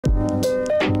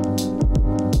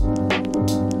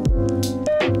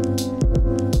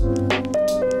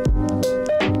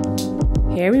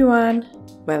everyone,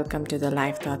 welcome to the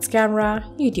Life Thoughts Camera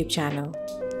YouTube channel.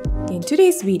 In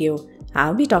today's video,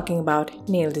 I'll be talking about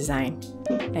nail design,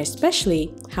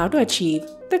 especially how to achieve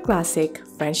the classic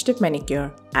French tip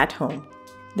manicure at home.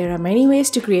 There are many ways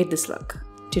to create this look.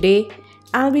 Today,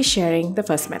 I'll be sharing the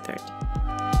first method.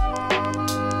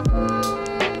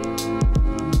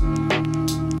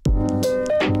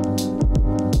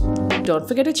 Don't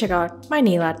forget to check out my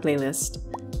nail art playlist.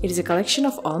 It is a collection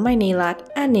of all my nail art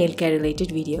and nail care related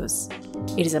videos.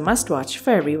 It is a must-watch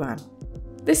for everyone.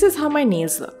 This is how my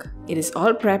nails look. It is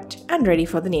all prepped and ready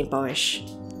for the nail polish.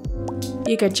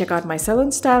 You can check out my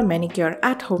salon-style manicure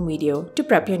at home video to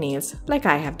prep your nails like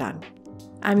I have done.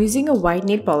 I'm using a white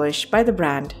nail polish by the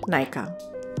brand Nika.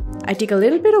 I take a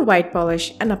little bit of white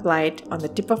polish and apply it on the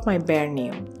tip of my bare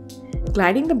nail,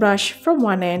 gliding the brush from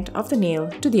one end of the nail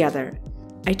to the other.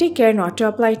 I take care not to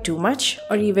apply too much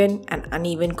or even an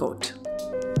uneven coat.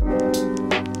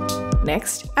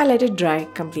 Next, I let it dry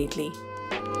completely.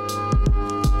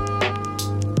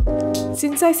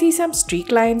 Since I see some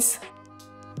streak lines,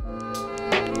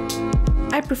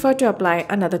 I prefer to apply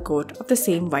another coat of the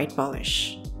same white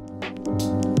polish.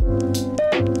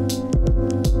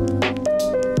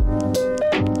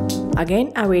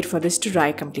 Again, I wait for this to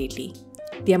dry completely.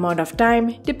 The amount of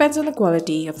time depends on the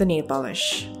quality of the nail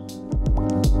polish.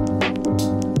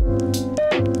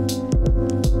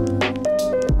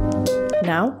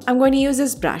 Now, I'm going to use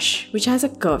this brush, which has a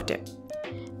curved tip.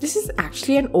 This is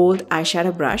actually an old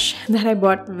eyeshadow brush that I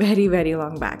bought very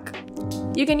long back.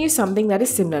 You can use something that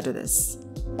is similar to this.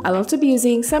 I'll also be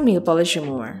using some nail polish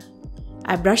remover.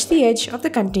 I brush the edge of the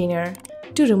container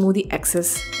to remove the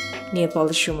excess nail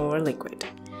polish remover liquid.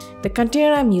 The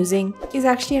container I'm using is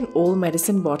actually an old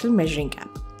medicine bottle measuring cap.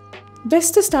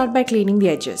 Best to start by cleaning the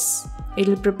edges. It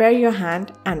will prepare your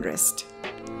hand and wrist.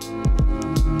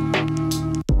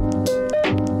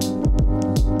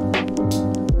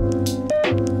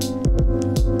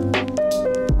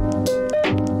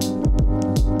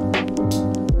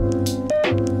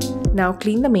 Now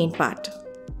clean the main part.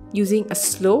 Using a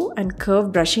slow and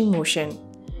curved brushing motion,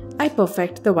 I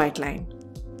perfect the white line.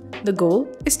 The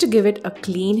goal is to give it a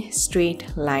clean,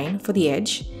 straight line for the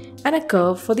edge and a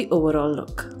curve for the overall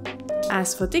look.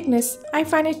 As for thickness, I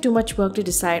find it too much work to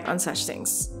decide on such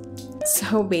things.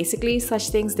 So basically, such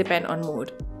things depend on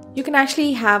mood. You can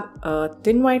actually have a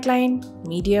thin white line,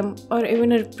 medium, or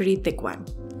even a pretty thick one.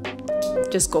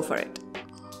 Just go for it.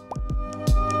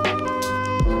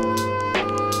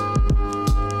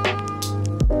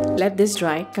 Let this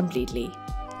dry completely.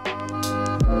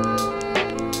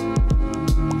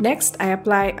 Next, I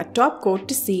apply a top coat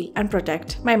to seal and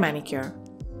protect my manicure.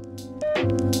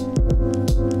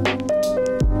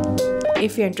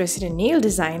 If you're interested in nail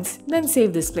designs, then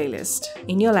save this playlist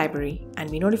in your library and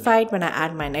be notified when I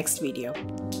add my next video.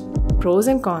 Pros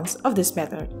and cons of this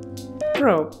method.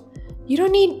 Pro: you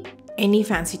don't need any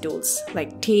fancy tools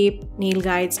like tape, nail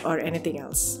guides, or anything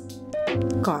else.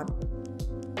 Con: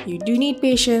 you do need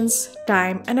patience,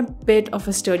 time, and a bit of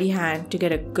a sturdy hand to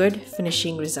get a good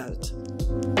finishing result.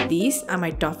 These are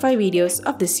my top 5 videos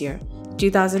of this year,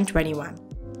 2021.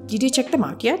 Did you check them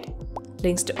out yet?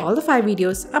 Links to all the 5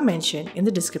 videos are mentioned in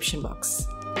the description box.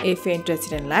 If you're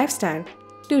interested in lifestyle,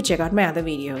 do check out my other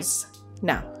videos.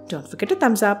 Now, don't forget to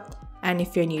thumbs up, and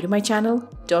if you're new to my channel,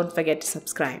 don't forget to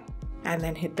subscribe and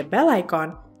then hit the bell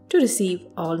icon to receive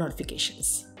all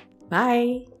notifications.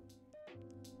 Bye!